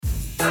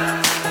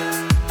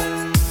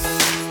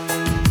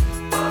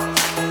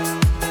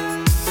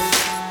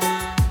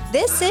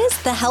This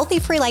is the Healthy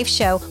Free Life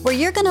Show, where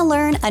you're going to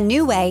learn a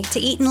new way to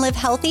eat and live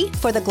healthy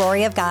for the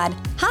glory of God.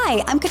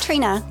 Hi, I'm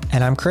Katrina.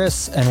 And I'm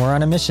Chris, and we're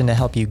on a mission to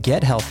help you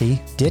get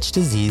healthy, ditch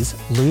disease,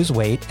 lose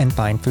weight, and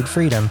find food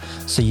freedom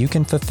so you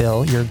can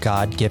fulfill your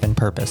God-given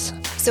purpose.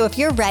 So if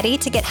you're ready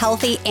to get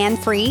healthy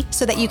and free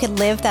so that you can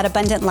live that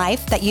abundant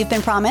life that you've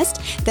been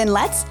promised, then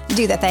let's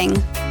do the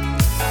thing.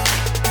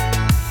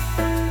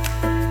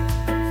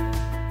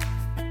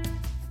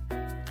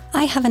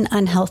 I have an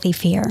unhealthy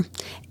fear,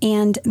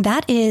 and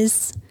that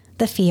is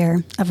the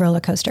fear of roller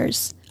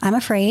coasters. I'm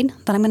afraid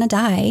that I'm going to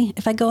die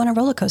if I go on a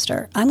roller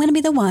coaster. I'm going to be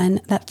the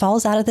one that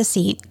falls out of the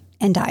seat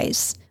and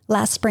dies.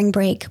 Last spring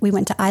break, we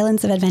went to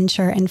Islands of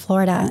Adventure in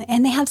Florida,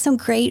 and they have some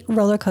great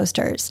roller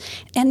coasters.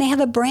 And they have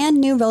a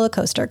brand new roller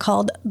coaster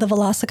called the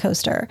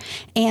Velocicoaster.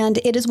 And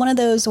it is one of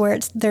those where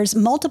there's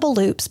multiple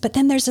loops, but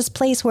then there's this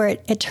place where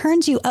it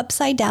turns you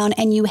upside down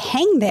and you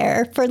hang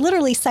there for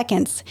literally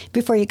seconds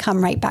before you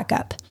come right back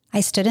up. I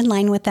stood in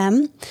line with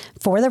them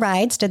for the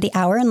ride, stood the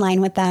hour in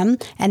line with them.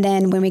 And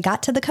then when we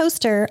got to the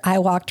coaster, I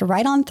walked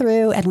right on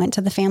through and went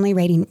to the family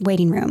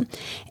waiting room.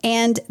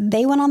 And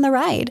they went on the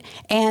ride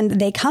and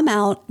they come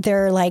out,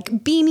 they're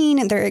like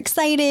beaming and they're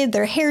excited,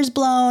 their hair's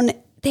blown.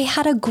 They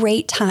had a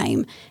great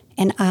time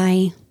and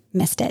I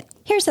missed it.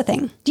 Here's the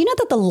thing. Do you know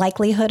that the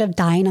likelihood of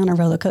dying on a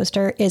roller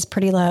coaster is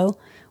pretty low?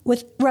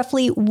 With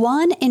roughly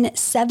 1 in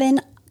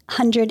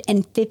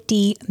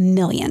 750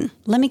 million.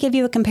 Let me give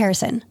you a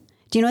comparison.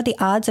 Do you know what the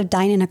odds of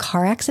dying in a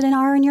car accident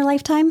are in your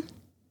lifetime?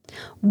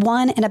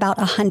 1 in about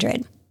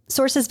 100.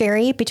 Sources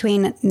vary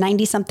between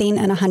 90-something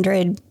and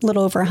 100,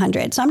 little over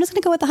 100. So I'm just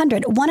going to go with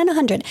 100, 1 in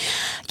 100.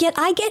 Yet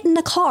I get in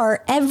the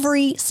car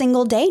every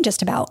single day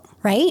just about,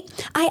 right?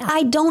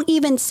 I don't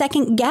even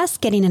second guess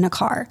getting in a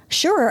car.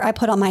 Sure, I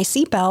put on my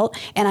seatbelt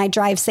and I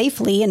drive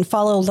safely and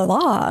follow the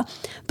law,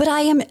 but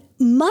I am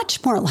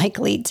much more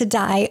likely to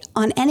die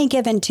on any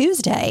given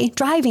Tuesday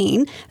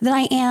driving than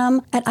I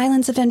am at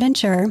Islands of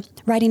Adventure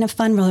riding a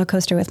fun roller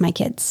coaster with my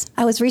kids.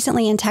 I was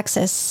recently in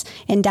Texas,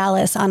 in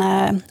Dallas, on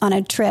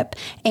a trip,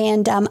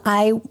 and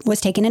I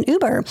was taking an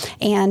Uber,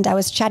 and I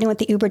was chatting with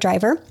the Uber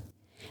driver.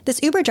 This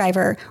Uber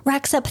driver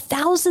racks up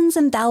thousands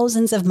and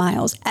thousands of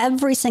miles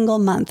every single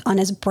month on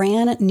his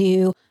brand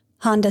new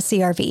Honda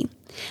CR-V.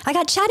 I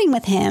got chatting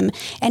with him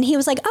and he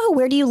was like, "Oh,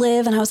 where do you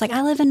live?" And I was like,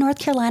 "I live in North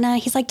Carolina."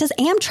 He's like, "Does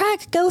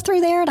Amtrak go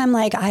through there?" And I'm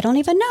like, "I don't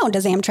even know.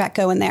 Does Amtrak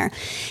go in there?"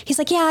 He's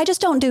like, "Yeah, I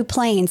just don't do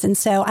planes. And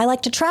so I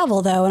like to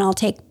travel though. And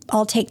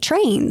I'll take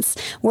trains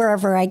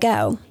wherever I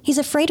go." He's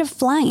afraid of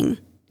flying.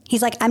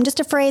 He's like, "I'm just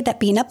afraid that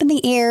being up in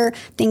the air,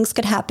 things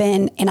could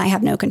happen and I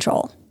have no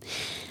control."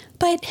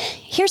 But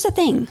here's the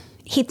thing.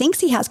 He thinks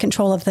he has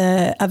control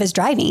of his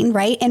driving,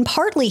 right? And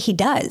partly he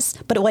does.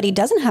 But what he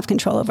doesn't have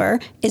control over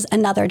is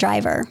another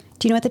driver.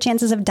 Do you know what the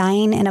chances of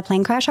dying in a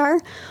plane crash are?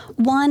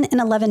 1 in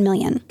 11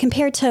 million.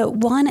 Compared to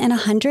 1 in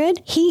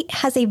 100, he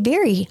has a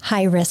very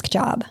high risk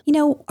job. You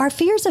know, our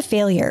fears of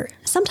failure,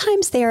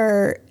 sometimes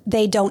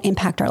they don't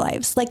impact our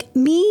lives. Like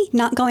me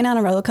not going on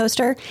a roller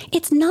coaster,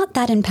 it's not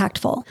that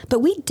impactful. But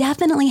we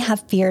definitely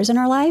have fears in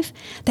our life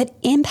that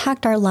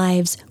impact our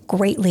lives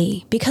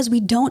greatly because we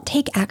don't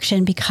take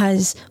action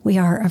because we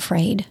are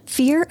afraid.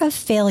 Fear of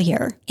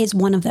failure is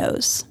one of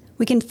those.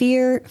 We can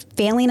fear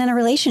failing in a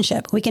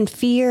relationship. We can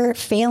fear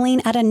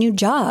failing at a new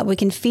job. We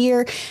can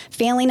fear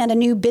failing at a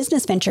new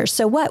business venture.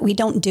 So what? We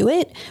don't do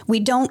it. We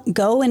don't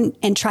go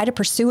and try to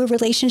pursue a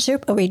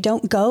relationship, or we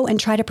don't go and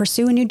try to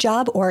pursue a new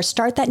job or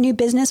start that new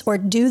business or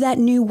do that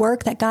new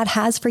work that God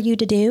has for you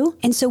to do.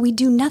 And so we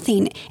do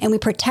nothing and we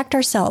protect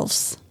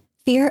ourselves.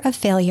 Fear of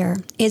failure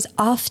is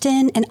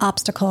often an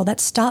obstacle that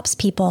stops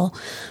people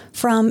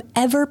from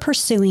ever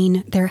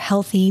pursuing their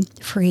healthy,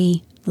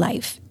 free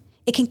life.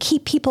 It can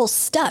keep people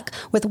stuck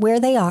with where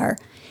they are,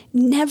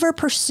 never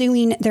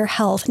pursuing their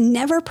health,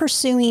 never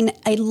pursuing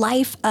a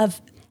life of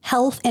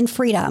health and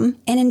freedom.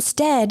 And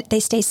instead,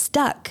 they stay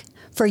stuck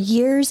for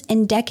years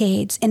and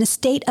decades in a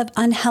state of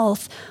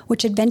unhealth,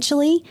 which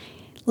eventually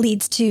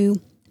leads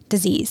to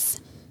disease.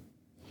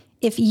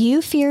 If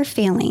you fear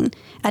failing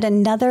at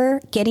another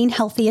getting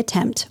healthy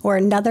attempt or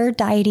another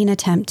dieting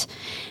attempt,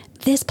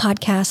 this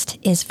podcast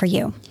is for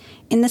you.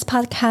 In this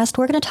podcast,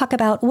 we're going to talk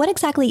about what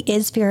exactly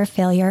is fear of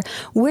failure,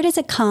 where does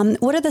it come,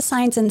 what are the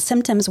signs and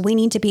symptoms we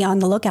need to be on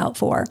the lookout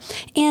for,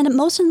 and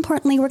most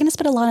importantly, we're going to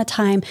spend a lot of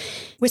time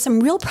with some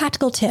real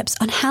practical tips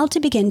on how to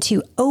begin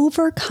to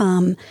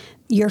overcome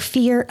your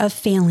fear of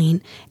failing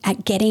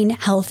at getting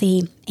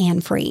healthy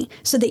and free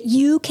so that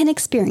you can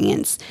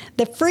experience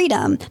the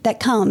freedom that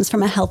comes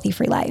from a healthy,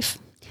 free life.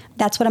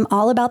 That's what I'm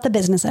all about the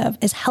business of,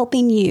 is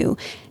helping you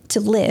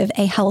to live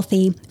a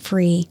healthy,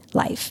 free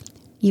life.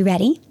 You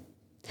ready?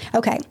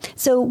 Okay,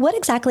 so what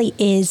exactly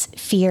is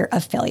fear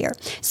of failure?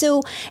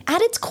 So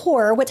at its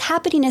core, what's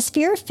happening is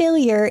fear of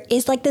failure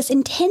is like this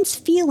intense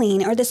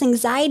feeling or this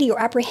anxiety or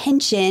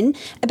apprehension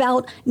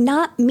about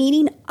not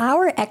meeting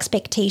our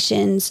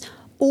expectations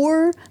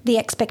or the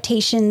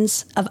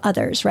expectations of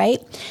others, right?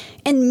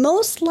 And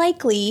most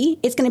likely,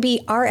 it's going to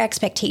be our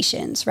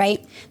expectations,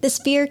 right? This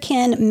fear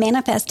can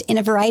manifest in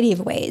a variety of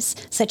ways,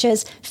 such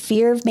as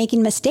fear of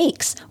making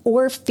mistakes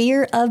or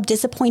fear of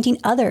disappointing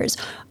others,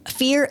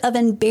 fear of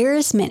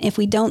embarrassment if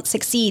we don't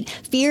succeed,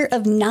 fear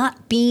of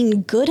not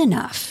being good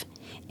enough.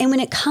 And when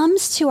it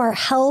comes to our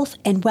health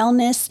and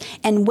wellness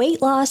and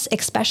weight loss,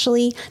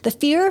 especially, the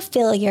fear of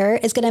failure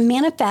is going to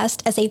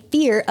manifest as a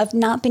fear of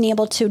not being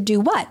able to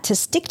do what? To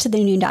stick to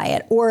the new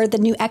diet or the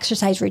new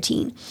exercise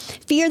routine.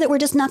 Fear that we're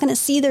just not going to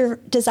see the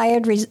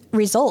desired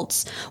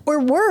results. Or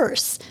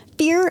worse,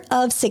 fear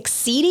of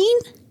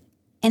succeeding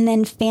and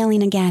then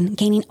failing again,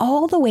 gaining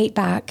all the weight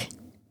back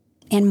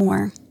and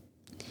more.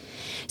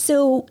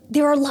 So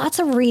there are lots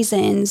of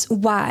reasons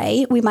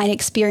why we might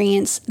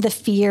experience the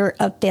fear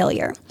of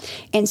failure.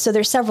 And so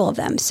there's several of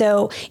them.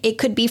 So it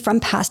could be from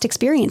past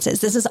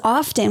experiences. This is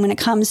often when it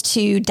comes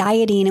to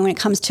dieting and when it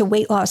comes to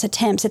weight loss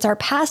attempts, it's our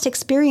past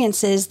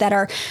experiences that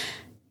are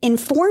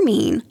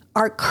informing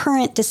our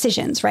current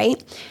decisions,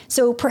 right?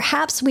 So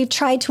perhaps we've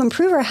tried to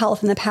improve our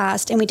health in the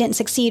past and we didn't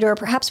succeed, or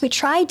perhaps we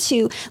tried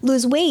to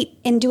lose weight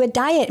and do a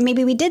diet.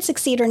 Maybe we did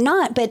succeed or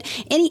not, but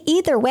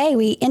either way,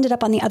 we ended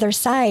up on the other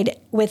side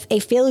with a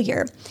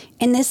failure.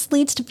 And this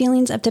leads to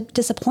feelings of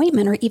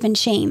disappointment or even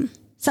shame.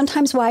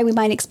 Sometimes why we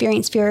might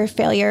experience fear of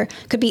failure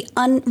could be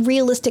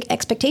unrealistic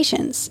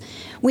expectations.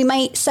 We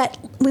might set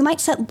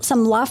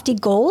some lofty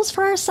goals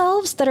for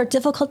ourselves that are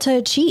difficult to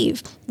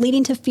achieve,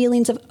 leading to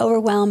feelings of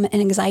overwhelm and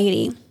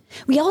anxiety.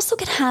 We also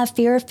can have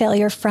fear of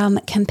failure from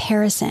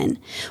comparison.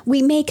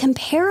 We may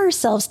compare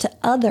ourselves to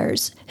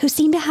others who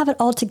seem to have it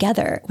all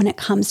together when it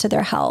comes to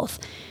their health,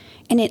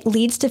 and it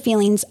leads to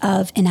feelings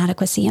of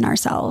inadequacy in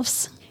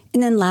ourselves.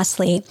 And then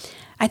lastly,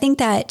 I think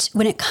that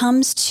when it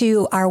comes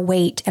to our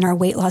weight and our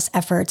weight loss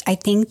efforts, I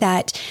think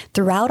that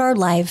throughout our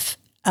life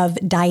of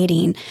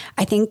dieting,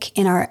 I think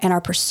in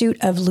our pursuit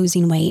of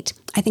losing weight,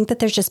 I think that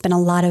there's just been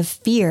a lot of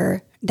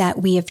fear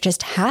that we have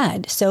just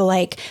had. So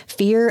like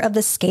fear of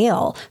the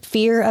scale,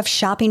 fear of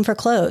shopping for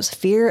clothes,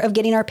 fear of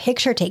getting our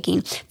picture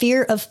taken,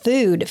 fear of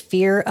food,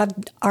 fear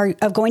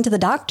of going to the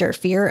doctor,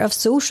 fear of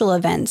social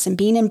events and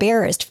being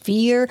embarrassed,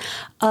 fear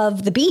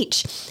of the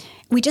beach.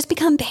 We just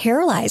become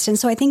paralyzed. And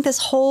so I think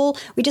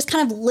we just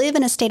kind of live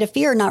in a state of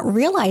fear, not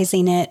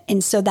realizing it.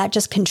 And so that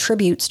just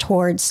contributes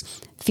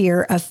towards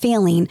fear of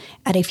failing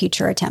at a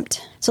future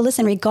attempt. So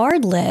listen,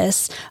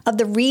 regardless of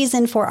the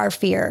reason for our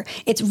fear,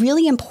 it's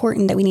really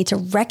important that we need to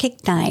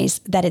recognize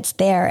that it's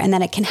there and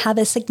that it can have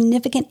a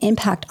significant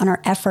impact on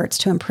our efforts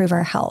to improve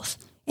our health.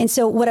 And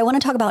so what I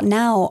want to talk about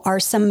now are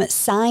some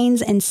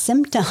signs and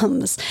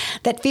symptoms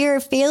that fear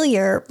of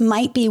failure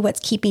might be what's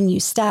keeping you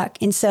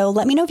stuck. And so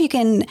let me know if you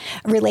can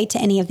relate to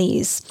any of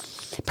these.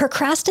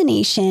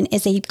 Procrastination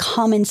is a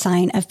common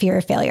sign of fear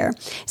of failure.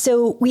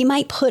 So we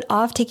might put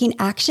off taking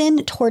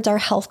action towards our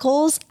health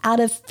goals out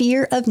of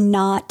fear of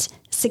not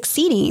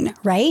succeeding,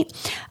 right?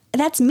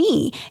 That's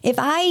me. If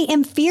I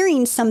am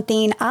fearing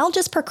something, I'll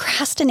just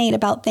procrastinate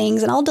about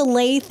things and I'll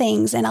delay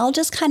things and I'll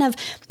just kind of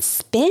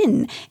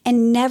spin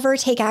and never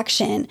take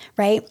action,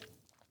 right?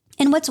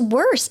 And what's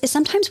worse is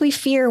sometimes we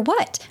fear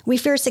what? We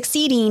fear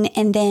succeeding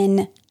and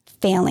then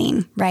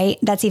failing, right?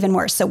 That's even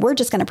worse. So we're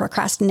just going to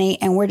procrastinate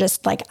and we're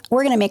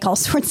going to make all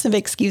sorts of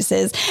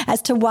excuses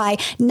as to why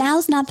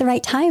now's not the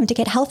right time to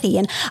get healthy.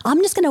 And I'm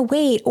just going to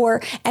wait or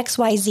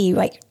XYZ.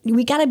 Like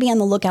we got to be on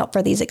the lookout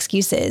for these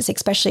excuses,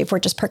 especially if we're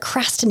just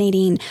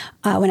procrastinating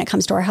when it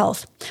comes to our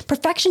health.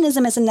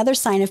 Perfectionism is another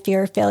sign of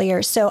fear of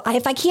failure. So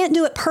if I can't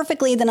do it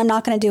perfectly, then I'm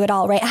not going to do it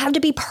all, right? I have to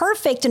be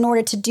perfect in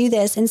order to do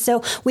this. And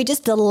so we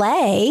just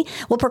delay.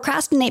 We'll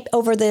procrastinate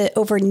over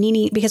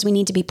needing, because we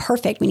need to be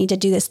perfect. We need to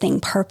do this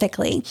thing perfectly.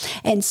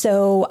 And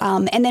so,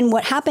 and then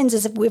what happens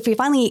is if we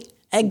finally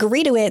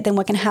agree to it, then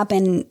what can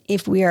happen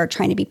if we are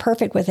trying to be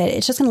perfect with it?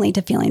 It's just going to lead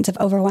to feelings of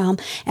overwhelm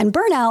and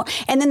burnout.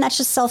 And then that's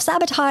just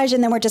self-sabotage.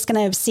 And then we're just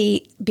going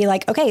to be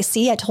like, okay,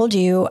 see, I told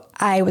you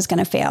I was going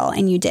to fail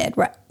and you did.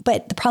 Right?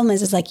 But the problem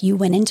is like you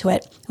went into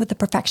it with the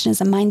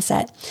perfectionism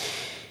mindset.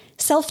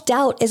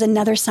 Self-doubt is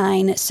another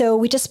sign. So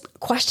we just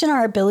question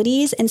our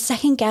abilities and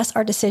second guess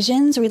our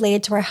decisions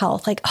related to our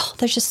health. Like, oh,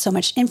 there's just so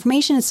much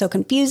information. It's so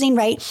confusing,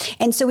 right?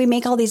 And so we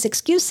make all these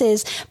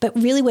excuses, but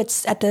really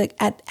what's at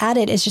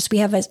it is just we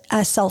have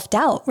a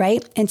self-doubt,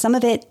 right? And some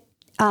of it,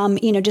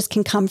 just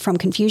can come from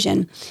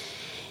confusion.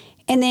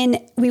 And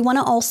then we want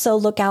to also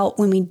look out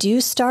when we do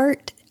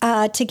start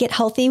to get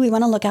healthy. We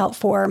want to look out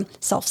for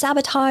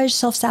self-sabotage.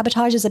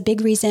 Self-sabotage is a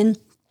big reason.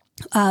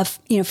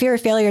 Fear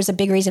of failure is a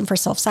big reason for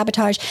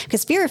self-sabotage,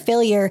 because fear of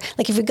failure,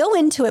 like if we go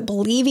into it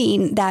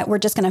believing that we're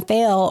just going to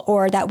fail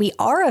or that we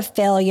are a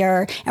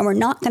failure and we're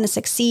not going to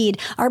succeed,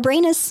 our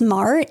brain is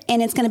smart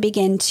and it's going to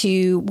begin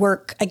to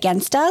work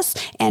against us.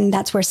 And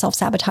that's where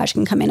self-sabotage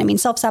can come in. I mean,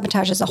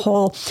 self-sabotage is a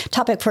whole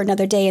topic for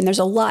another day and there's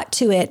a lot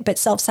to it, but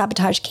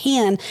self-sabotage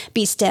can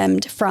be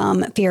stemmed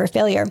from fear of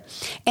failure.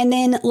 And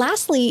then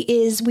lastly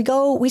is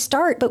we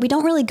start, but we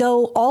don't really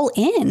go all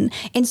in.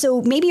 And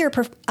so maybe you're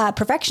a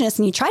perfectionist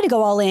and you try to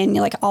go all in,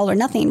 you're like all or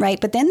nothing,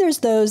 right? But then there's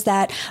those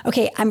that,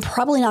 okay, I'm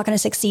probably not going to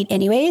succeed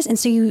anyways. And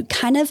so you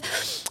kind of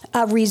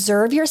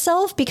reserve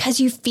yourself because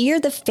you fear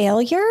the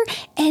failure,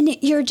 and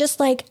you're just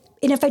like,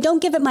 and if I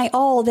don't give it my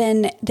all,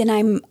 then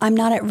I'm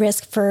not at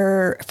risk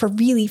for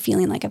really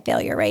feeling like a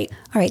failure, right?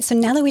 All right. So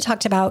now that we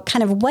talked about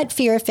kind of what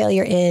fear of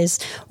failure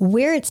is,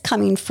 where it's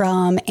coming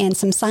from, and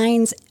some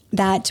signs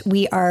that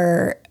we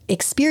are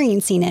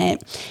experiencing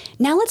it,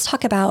 now let's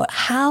talk about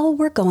how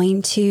we're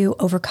going to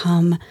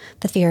overcome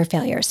the fear of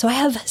failure. So I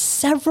have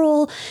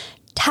several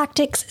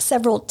tactics,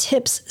 several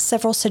tips,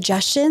 several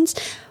suggestions.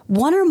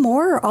 One or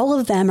more, or all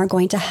of them are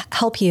going to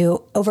help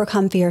you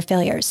overcome fear of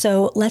failure.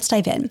 So let's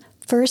dive in.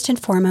 First and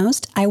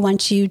foremost, I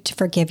want you to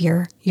forgive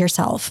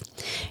yourself.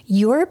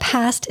 Your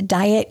past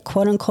diet,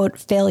 quote unquote,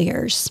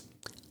 failures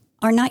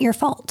are not your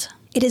fault.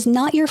 It is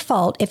not your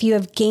fault if you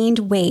have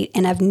gained weight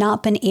and have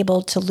not been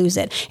able to lose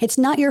it. It's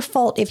not your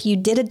fault if you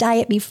did a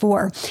diet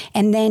before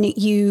and then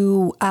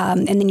you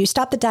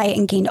stopped the diet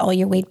and gained all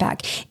your weight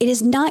back. It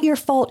is not your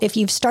fault if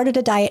you've started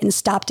a diet and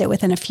stopped it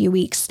within a few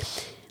weeks.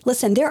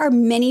 Listen, there are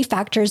many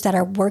factors that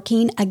are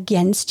working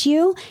against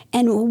you.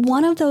 And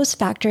one of those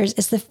factors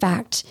is the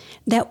fact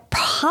that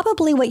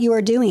probably what you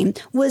are doing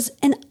was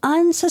an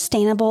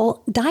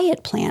unsustainable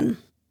diet plan.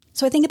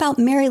 So I think about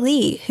Mary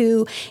Lee,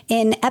 who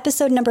in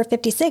episode number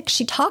 56,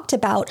 she talked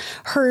about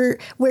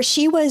where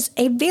she was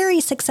a very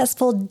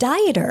successful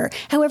dieter.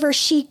 However,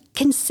 she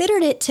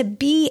considered it to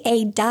be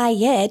a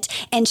diet,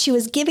 and she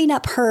was giving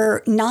up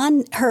her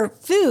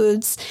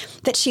foods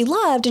that she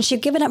loved, and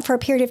she'd given up for a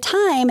period of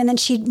time, and then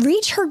she'd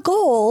reach her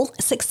goal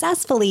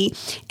successfully.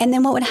 And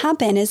then what would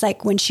happen is,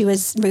 like, when she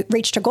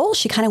reached her goal,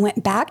 she kind of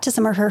went back to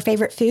some of her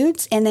favorite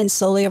foods, and then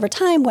slowly over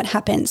time, what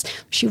happens?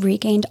 She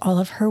regained all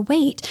of her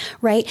weight,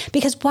 right?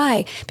 Because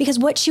why? Because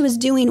what she was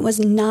doing was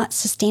not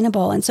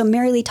sustainable. And so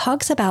Mary Lee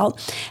talks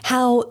about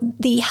how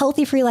the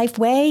Healthy Free Life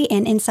Way,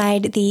 and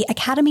inside the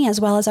Academy,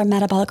 as well as our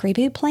Metabolic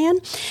Reboot Plan,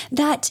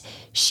 that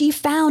she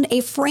found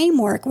a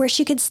framework where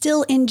she could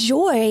still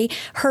enjoy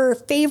her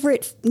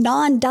favorite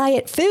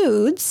non-diet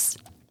foods,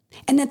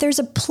 and that there's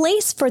a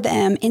place for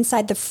them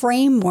inside the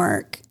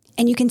framework,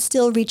 and you can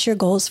still reach your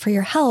goals for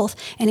your health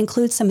and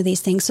include some of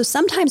these things. So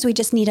sometimes we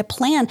just need a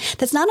plan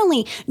that's not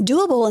only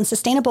doable and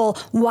sustainable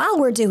while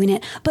we're doing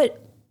it,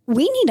 but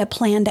we need a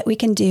plan that we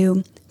can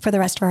do for the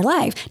rest of our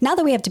life. Now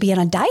that we have to be on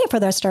a diet for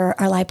the rest of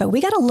our life, but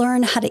we got to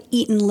learn how to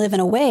eat and live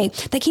in a way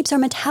that keeps our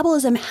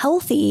metabolism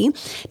healthy,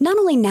 not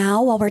only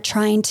now while we're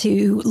trying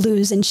to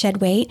lose and shed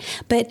weight,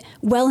 but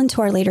well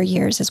into our later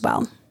years as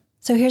well.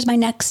 So here's my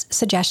next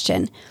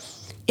suggestion,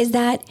 is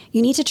that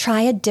you need to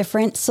try a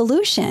different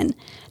solution.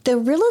 The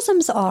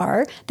realisms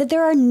are that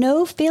there are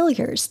no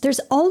failures. There's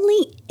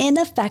only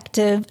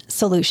ineffective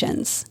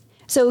solutions.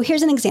 So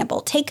here's an example.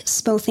 Take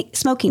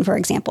smoking, for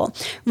example.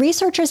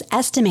 Researchers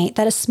estimate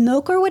that a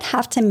smoker would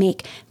have to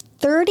make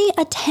 30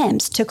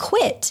 attempts to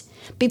quit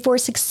before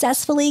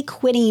successfully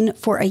quitting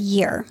for a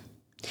year.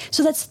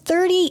 So that's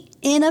 30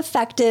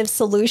 ineffective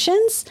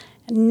solutions,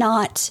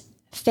 not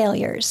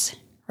failures,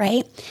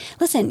 right?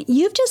 Listen,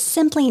 you've just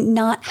simply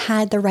not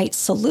had the right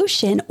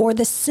solution or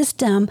the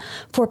system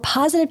for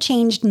positive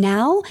change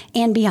now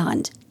and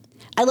beyond.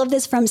 I love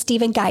this from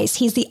Stephen Geis.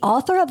 He's the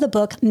author of the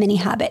book, Mini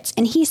Habits.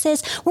 And he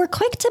says, we're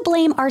quick to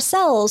blame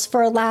ourselves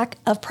for a lack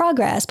of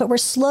progress, but we're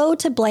slow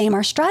to blame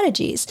our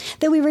strategies.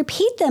 That we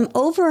repeat them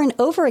over and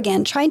over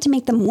again, trying to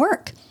make them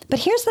work. But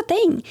here's the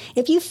thing.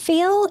 If you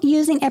fail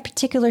using a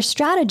particular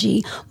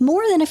strategy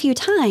more than a few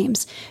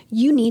times,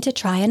 you need to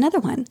try another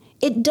one.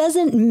 It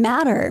doesn't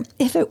matter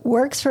if it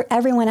works for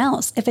everyone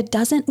else, if it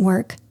doesn't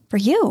work for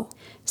you.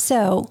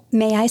 So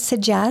may I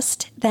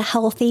suggest the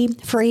Healthy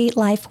Free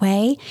Life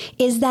Way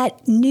is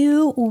that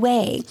new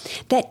way,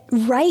 that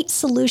right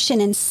solution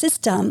and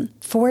system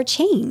for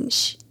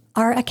change.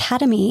 Our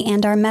Academy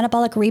and our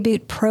Metabolic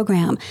Reboot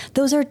program,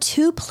 those are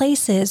two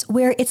places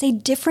where it's a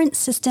different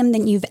system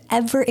than you've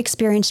ever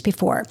experienced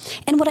before.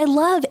 And what I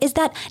love is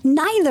that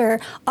neither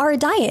are a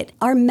diet.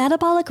 Our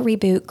Metabolic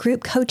Reboot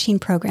group coaching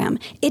program,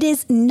 it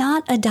is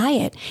not a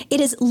diet.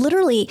 It is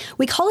literally,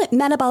 we call it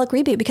Metabolic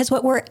Reboot because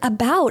what we're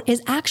about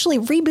is actually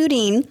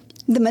rebooting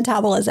the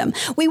metabolism.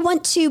 We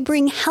want to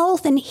bring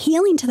health and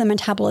healing to the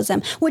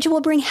metabolism, which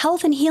will bring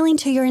health and healing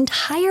to your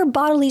entire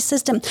bodily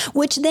system,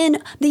 which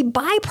then the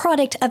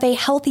byproduct of a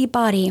healthy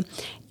body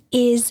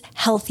is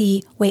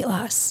healthy weight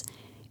loss.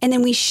 And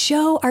then we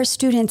show our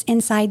students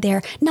inside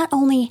there not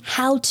only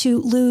how to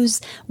lose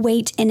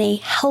weight in a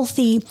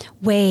healthy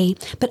way,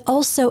 but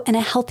also in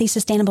a healthy,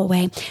 sustainable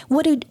way.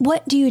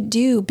 What do you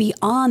do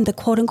beyond the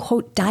quote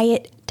unquote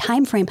diet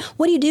time frame?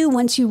 What do you do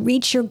once you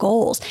reach your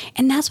goals?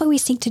 And that's what we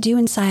seek to do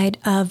inside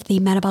of the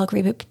Metabolic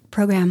Reboot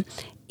program.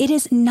 It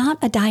is not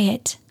a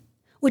diet,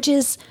 which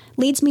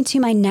leads me to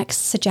my next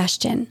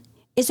suggestion,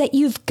 is that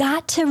you've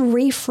got to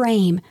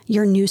reframe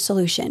your new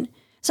solution.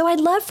 So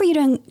I'd love for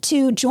you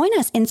to join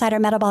us inside our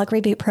Metabolic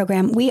Reboot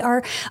program. We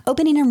are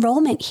opening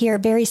enrollment here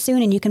very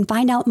soon, and you can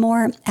find out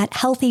more at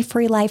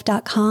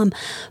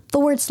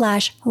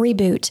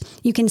healthyfreelife.com/reboot.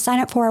 You can sign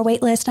up for our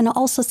wait list, and I'll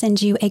also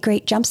send you a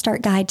great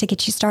jumpstart guide to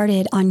get you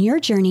started on your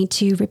journey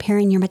to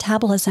repairing your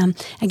metabolism.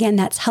 Again,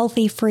 that's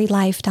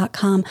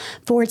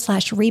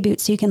healthyfreelife.com/reboot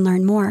so you can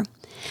learn more.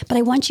 But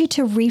I want you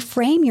to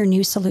reframe your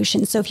new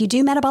solution. So if you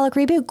do Metabolic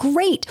Reboot,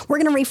 great.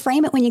 We're going to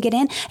reframe it when you get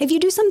in. If you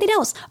do something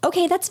else,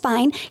 okay, that's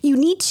fine. You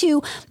need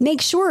to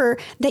make sure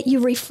that you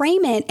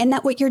reframe it and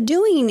that what you're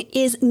doing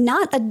is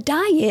not a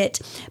diet,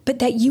 but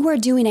that you are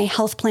doing a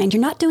health plan. You're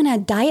not doing a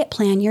diet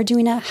plan. You're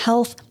doing a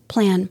health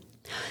plan.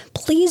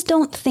 Please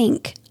don't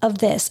think of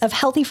this, of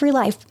Healthy Free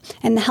Life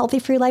and the Healthy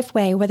Free Life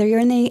way, whether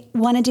you're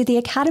want to do the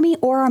Academy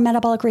or our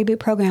Metabolic Reboot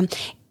program,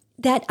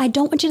 that I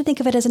don't want you to think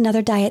of it as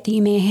another diet that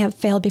you may have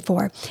failed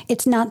before.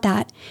 It's not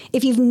that.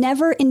 If you've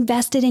never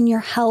invested in your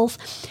health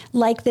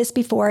like this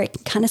before,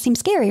 it kind of seems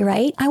scary,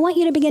 right? I want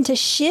you to begin to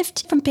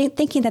shift from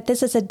thinking that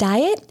this is a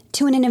diet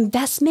to an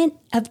investment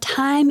of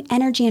time,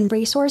 energy, and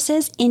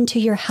resources into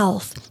your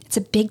health. It's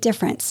a big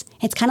difference.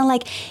 It's kind of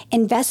like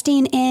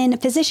investing in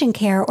physician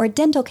care or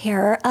dental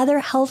care or other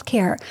health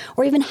care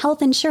or even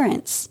health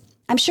insurance.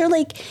 I'm sure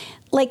like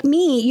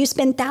me, you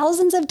spend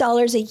thousands of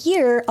dollars a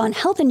year on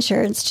health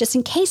insurance just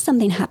in case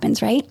something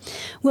happens, right?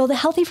 Well, the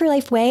Healthy Free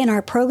Life way and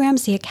our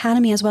programs, the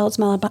Academy, as well as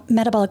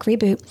Metabolic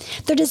Reboot,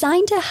 they're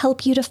designed to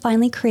help you to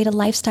finally create a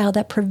lifestyle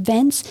that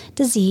prevents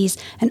disease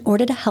in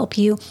order to help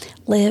you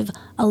live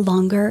a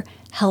longer,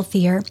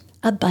 healthier,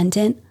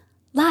 abundant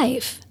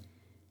life.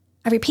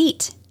 I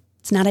repeat,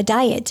 it's not a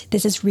diet.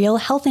 This is real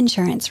health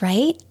insurance,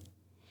 right?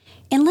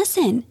 And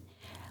listen,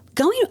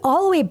 going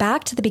all the way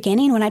back to the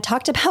beginning when I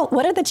talked about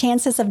what are the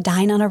chances of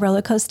dying on a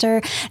roller coaster,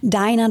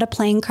 dying on a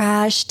plane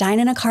crash, dying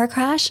in a car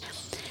crash,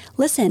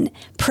 listen,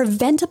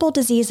 preventable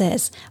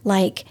diseases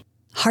like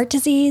heart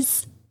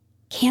disease,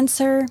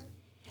 cancer,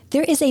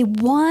 there is a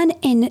 1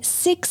 in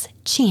 6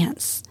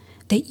 chance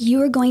that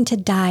you are going to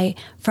die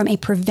from a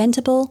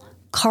preventable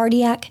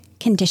cardiac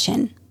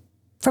condition,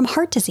 from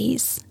heart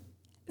disease.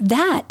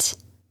 That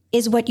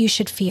is what you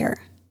should fear.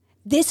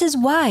 This is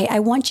why I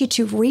want you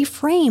to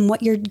reframe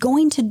what you're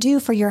going to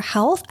do for your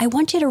health. I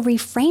want you to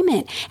reframe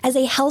it as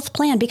a health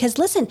plan because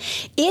listen,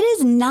 it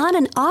is not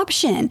an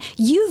option.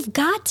 You've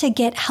got to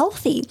get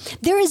healthy.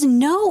 There is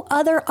no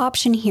other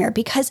option here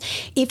because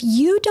if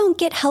you don't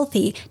get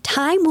healthy,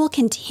 time will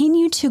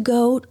continue to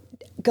go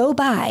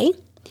by.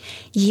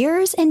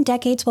 Years and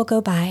decades will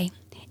go by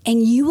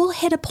and you will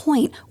hit a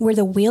point where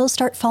the wheels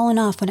start falling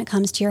off when it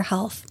comes to your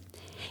health.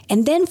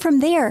 And then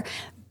from there,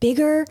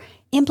 bigger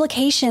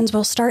implications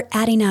will start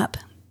adding up.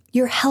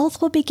 Your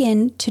health will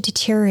begin to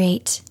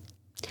deteriorate.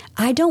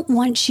 I don't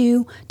want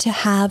you to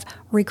have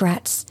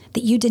regrets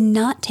that you did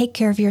not take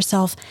care of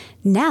yourself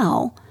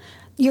now.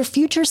 Your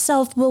future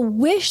self will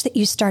wish that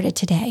you started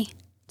today.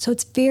 So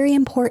it's very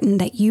important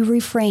that you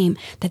reframe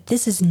that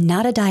this is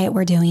not a diet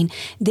we're doing.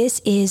 This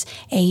is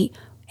a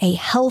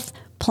health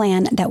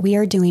plan that we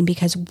are doing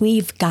because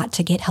we've got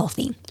to get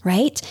healthy,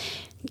 right?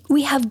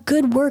 We have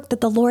good work that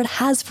the Lord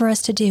has for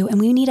us to do, and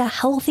we need a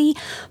healthy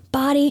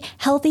body,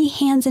 healthy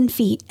hands and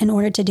feet in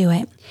order to do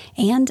it.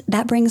 And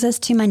that brings us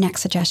to my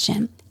next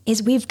suggestion,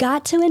 is we've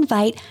got to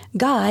invite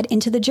God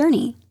into the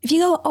journey. If you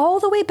go all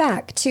the way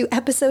back to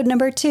episode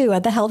number 2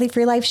 of the Healthy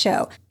Free Life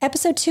Show,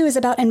 episode 2 is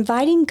about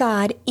inviting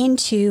God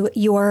into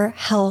your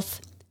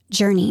health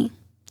journey.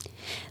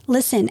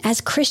 Listen,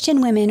 as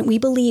Christian women, we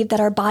believe that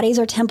our bodies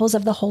are temples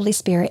of the Holy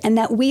Spirit and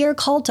that we are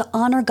called to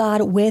honor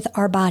God with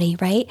our body,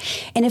 right?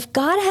 And if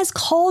God has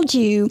called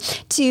you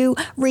to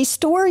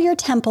restore your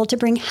temple, to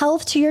bring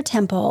health to your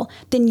temple,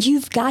 then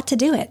you've got to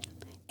do it.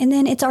 And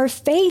then it's our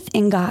faith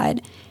in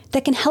God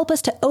that can help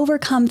us to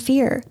overcome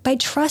fear by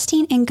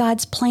trusting in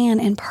God's plan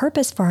and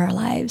purpose for our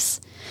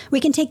lives. We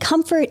can take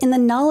comfort in the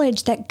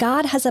knowledge that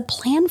God has a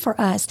plan for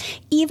us,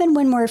 even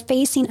when we're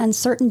facing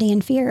uncertainty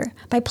and fear.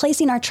 By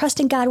placing our trust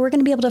in God, we're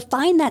going to be able to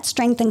find that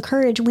strength and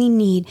courage we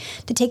need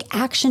to take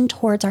action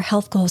towards our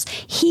health goals.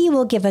 He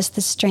will give us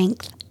the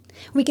strength.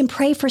 We can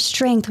pray for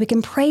strength. We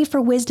can pray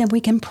for wisdom.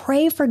 We can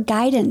pray for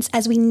guidance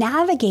as we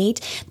navigate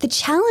the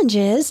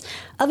challenges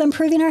of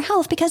improving our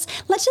health. Because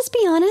let's just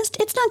be honest,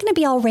 it's not going to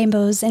be all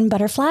rainbows and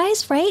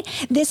butterflies, right?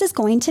 This is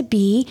going to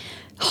be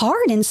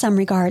hard in some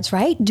regards,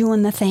 right?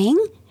 Doing the thing.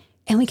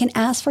 And we can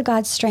ask for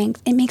God's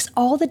strength. It makes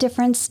all the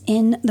difference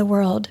in the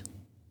world.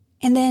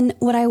 And then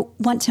what I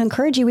want to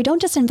encourage you, we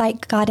don't just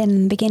invite God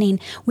in the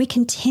beginning. We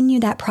continue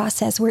that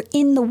process. We're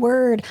in the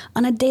Word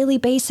on a daily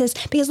basis.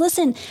 Because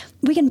listen,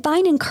 we can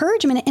find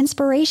encouragement and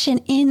inspiration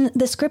in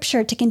the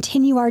Scripture to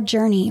continue our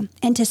journey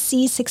and to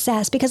see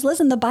success. Because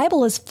listen, the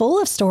Bible is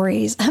full of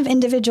stories of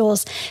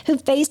individuals who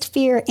faced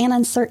fear and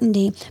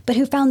uncertainty, but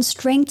who found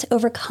strength to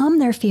overcome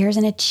their fears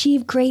and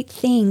achieve great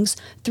things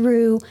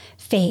through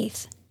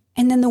faith.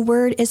 And then the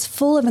Word is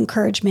full of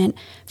encouragement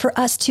for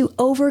us to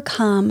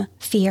overcome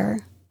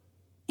fear.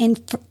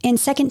 In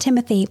 2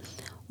 Timothy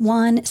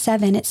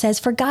 1:7, it says,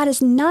 "For God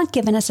has not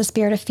given us a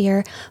spirit of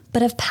fear,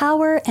 but of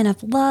power and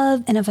of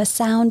love and of a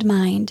sound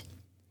mind."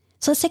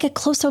 So let's take a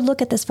closer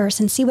look at this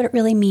verse and see what it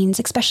really means,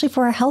 especially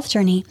for our health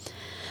journey.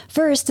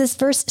 First, this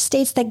verse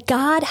states that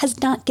God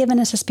has not given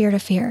us a spirit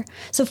of fear.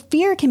 So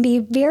fear can be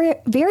very,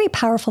 very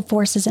powerful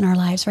forces in our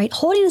lives, right?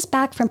 Holding us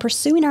back from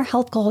pursuing our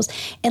health goals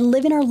and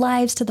living our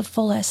lives to the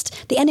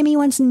fullest. The enemy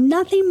wants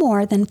nothing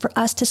more than for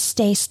us to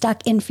stay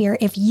stuck in fear.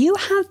 If you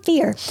have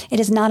fear, it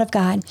is not of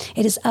God.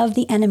 It is of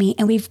the enemy,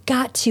 and we've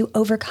got to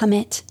overcome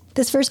it.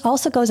 This verse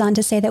also goes on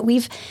to say that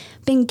we've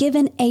been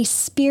given a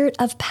spirit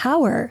of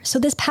power. So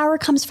this power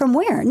comes from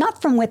where?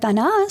 Not from within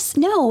us.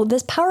 No,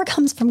 this power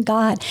comes from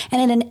God,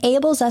 and it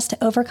enables us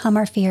to overcome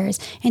our fears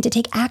and to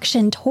take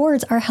action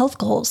towards our health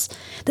goals.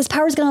 This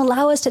power is going to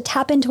allow us to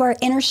tap into our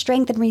inner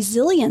strength and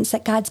resilience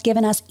that God's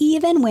given us,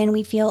 even when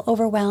we feel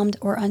overwhelmed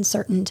or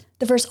uncertain.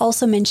 The verse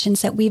also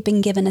mentions that we've been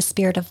given a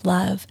spirit of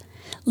love.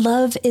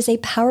 Love is a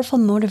powerful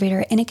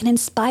motivator, and it can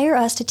inspire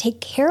us to take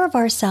care of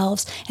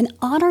ourselves and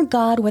honor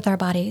God with our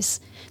bodies.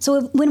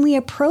 So when we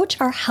approach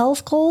our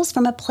health goals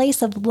from a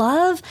place of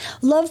love,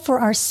 love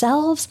for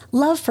ourselves,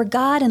 love for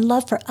God, and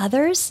love for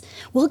others,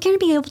 we're going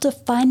to be able to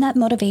find that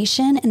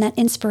motivation and that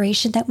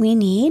inspiration that we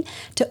need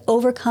to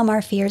overcome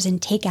our fears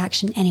and take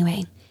action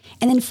anyway.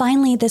 And then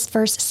finally, this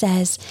verse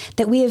says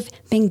that we have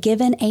been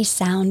given a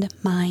sound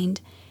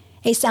mind.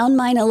 A sound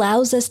mind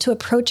allows us to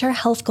approach our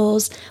health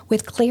goals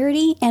with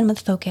clarity and with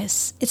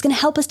focus. It's going to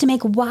help us to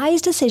make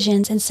wise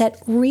decisions and set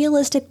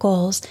realistic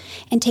goals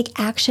and take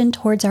action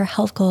towards our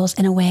health goals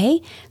in a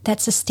way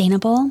that's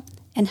sustainable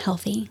and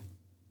healthy.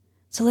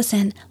 So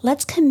listen,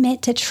 let's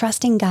commit to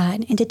trusting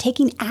God and to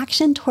taking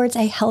action towards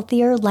a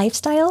healthier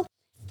lifestyle,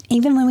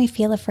 even when we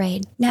feel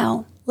afraid.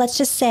 Now, let's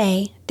just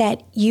say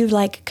that you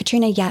like,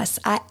 Katrina, yes,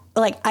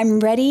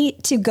 I'm ready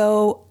to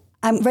go.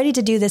 I'm ready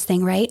to do this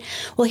thing, right?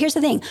 Well, here's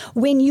the thing.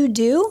 When you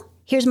do,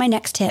 here's my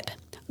next tip.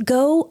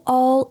 Go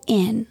all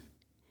in.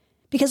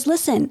 Because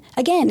listen,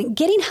 again,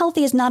 getting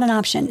healthy is not an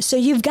option. So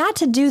you've got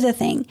to do the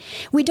thing.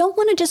 We don't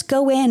want to just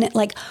go in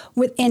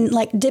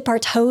dip our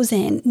toes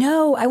in.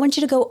 No, I want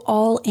you to go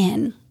all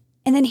in.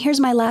 And then here's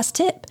my last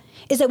tip,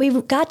 is that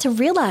we've got to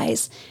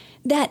realize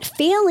that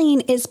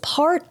failing is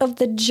part of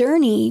the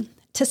journey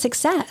to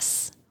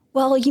success.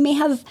 Well, you may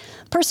have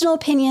personal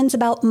opinions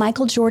about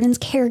Michael Jordan's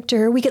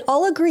character. We could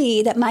all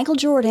agree that Michael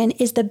Jordan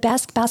is the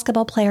best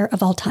basketball player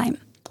of all time,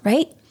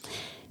 right?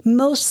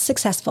 Most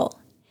successful.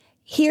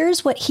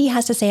 Here's what he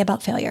has to say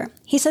about failure.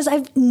 He says,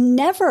 I've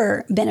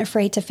never been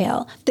afraid to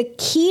fail. The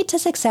key to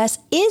success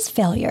is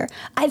failure.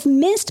 I've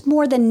missed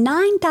more than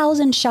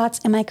 9,000 shots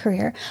in my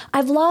career.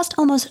 I've lost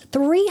almost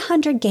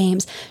 300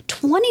 games.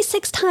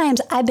 26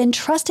 times I've been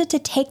trusted to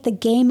take the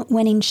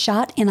game-winning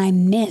shot and I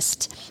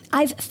missed.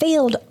 I've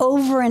failed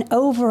over and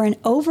over and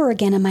over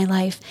again in my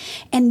life,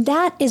 and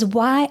that is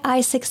why I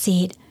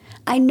succeed.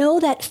 I know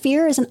that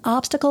fear is an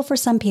obstacle for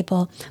some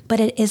people, but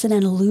it isn't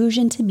an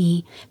illusion to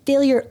me.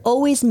 Failure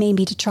always made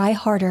me to try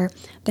harder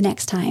the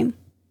next time.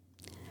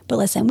 But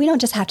listen, we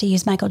don't just have to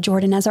use Michael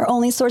Jordan as our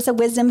only source of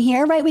wisdom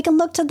here, right? We can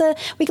look to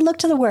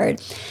the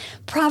word.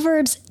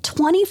 Proverbs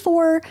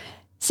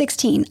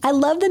 24:16. I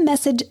love the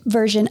Message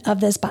version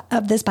of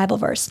this Bible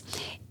verse.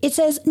 It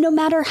says, no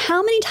matter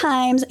how many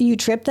times you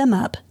trip them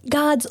up,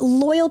 God's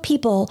loyal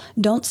people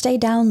don't stay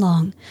down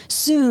long.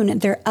 Soon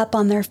they're up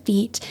on their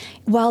feet,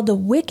 while the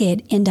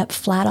wicked end up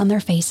flat on their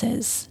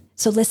faces.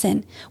 So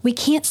listen, we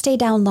can't stay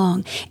down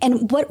long.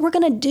 And what we're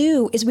going to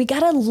do is we got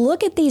to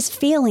look at these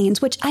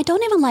failings, which I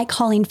don't even like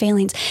calling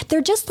failings.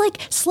 They're just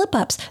like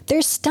slip-ups.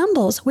 They're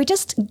stumbles. We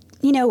just,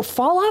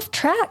 fall off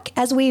track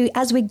as we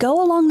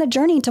go along the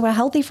journey to a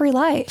healthy, free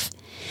life.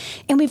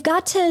 And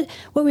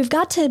what we've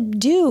got to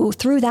do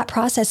through that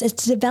process is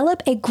to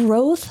develop a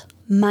growth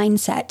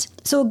mindset.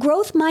 So a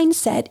growth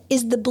mindset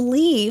is the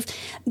belief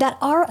that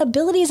our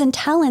abilities and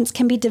talents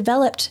can be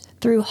developed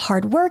through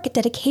hard work,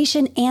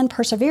 dedication, and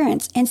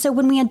perseverance. And so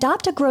when we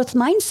adopt a growth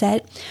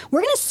mindset,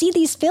 we're going to see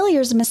these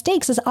failures and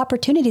mistakes as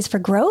opportunities for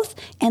growth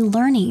and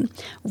learning,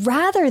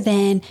 rather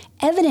than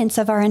evidence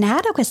of our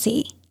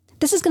inadequacy.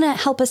 This is going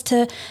to help us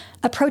to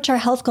approach our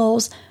health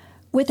goals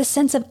with a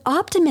sense of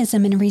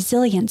optimism and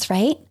resilience,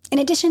 right? In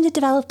addition to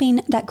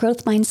developing that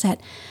growth mindset,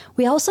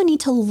 we also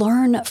need to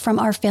learn from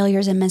our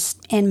failures and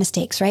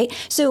mistakes, right?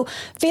 So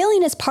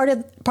failing is part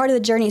of the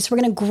journey. So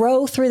we're going to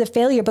grow through the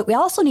failure, but we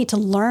also need to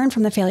learn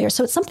from the failure.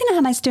 So it's something I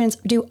have my students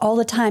do all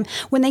the time.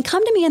 When they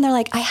come to me and they're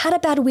like, I had a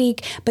bad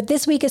week, but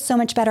this week is so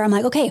much better. I'm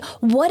like, okay,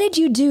 what did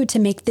you do to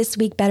make this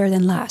week better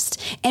than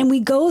last? And we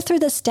go through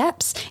the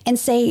steps and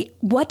say,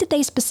 what did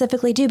they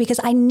specifically do? Because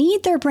I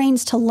need their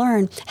brains to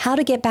learn how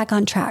to get back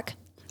on track.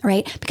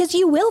 Right? Because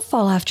you will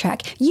fall off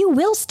track. You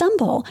will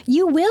stumble.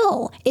 You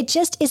will. It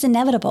just is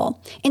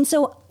inevitable. And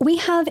so we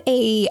have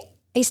a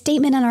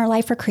statement in our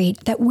Life for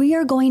Create that we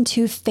are going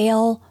to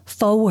fail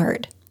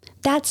forward.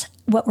 That's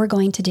what we're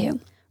going to do.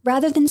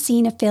 Rather than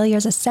seeing a failure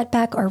as a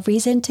setback or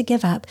reason to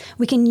give up,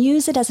 we can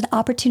use it as an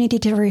opportunity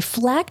to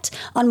reflect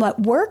on what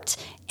worked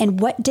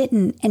and what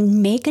didn't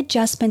and make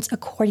adjustments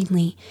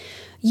accordingly.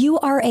 You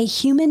are a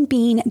human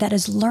being that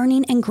is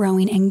learning and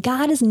growing, and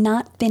God is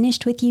not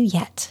finished with you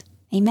yet.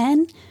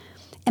 Amen?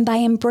 And by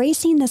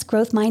embracing this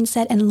growth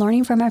mindset and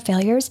learning from our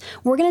failures,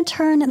 we're going to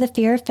turn the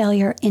fear of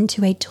failure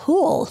into a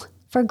tool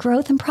for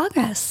growth and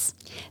progress.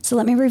 So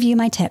let me review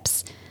my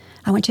tips.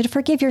 I want you to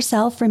forgive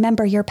yourself.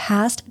 Remember, your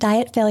past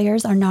diet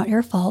failures are not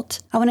your fault.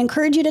 I want to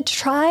encourage you to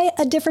try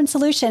a different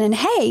solution. And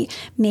hey,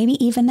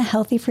 maybe even the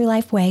Healthy Free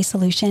Life Way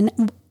solution,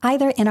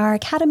 either in our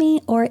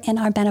academy or in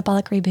our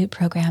Metabolic Reboot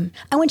program.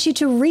 I want you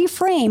to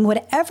reframe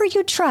whatever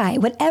you try,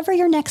 whatever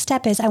your next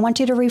step is, I want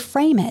you to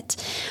reframe it.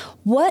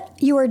 What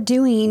you are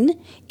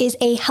doing is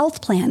a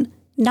health plan,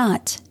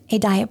 not a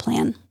diet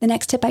plan. The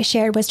next tip I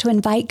shared was to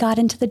invite God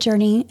into the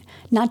journey,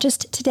 not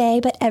just today,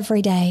 but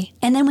every day.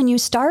 And then when you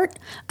start,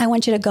 I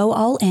want you to go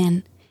all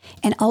in.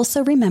 And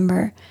also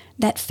remember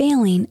that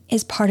failing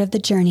is part of the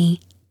journey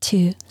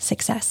to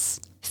success.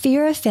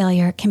 Fear of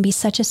failure can be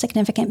such a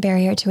significant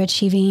barrier to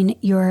achieving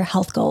your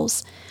health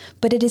goals,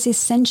 but it is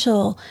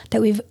essential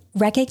that we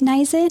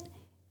recognize it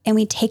and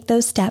we take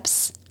those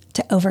steps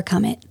to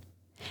overcome it.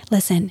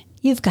 Listen,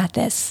 you've got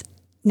this.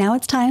 Now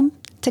it's time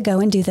to go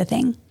and do the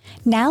thing.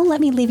 Now let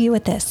me leave you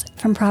with this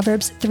from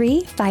Proverbs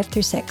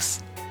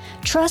 3:5-6.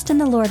 Trust in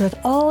the Lord with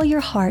all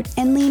your heart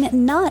and lean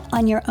not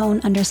on your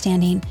own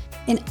understanding.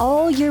 In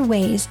all your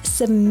ways,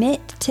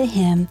 submit to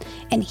Him,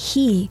 and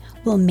He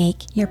will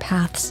make your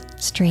paths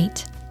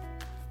straight.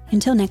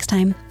 Until next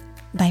time,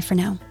 bye for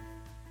now.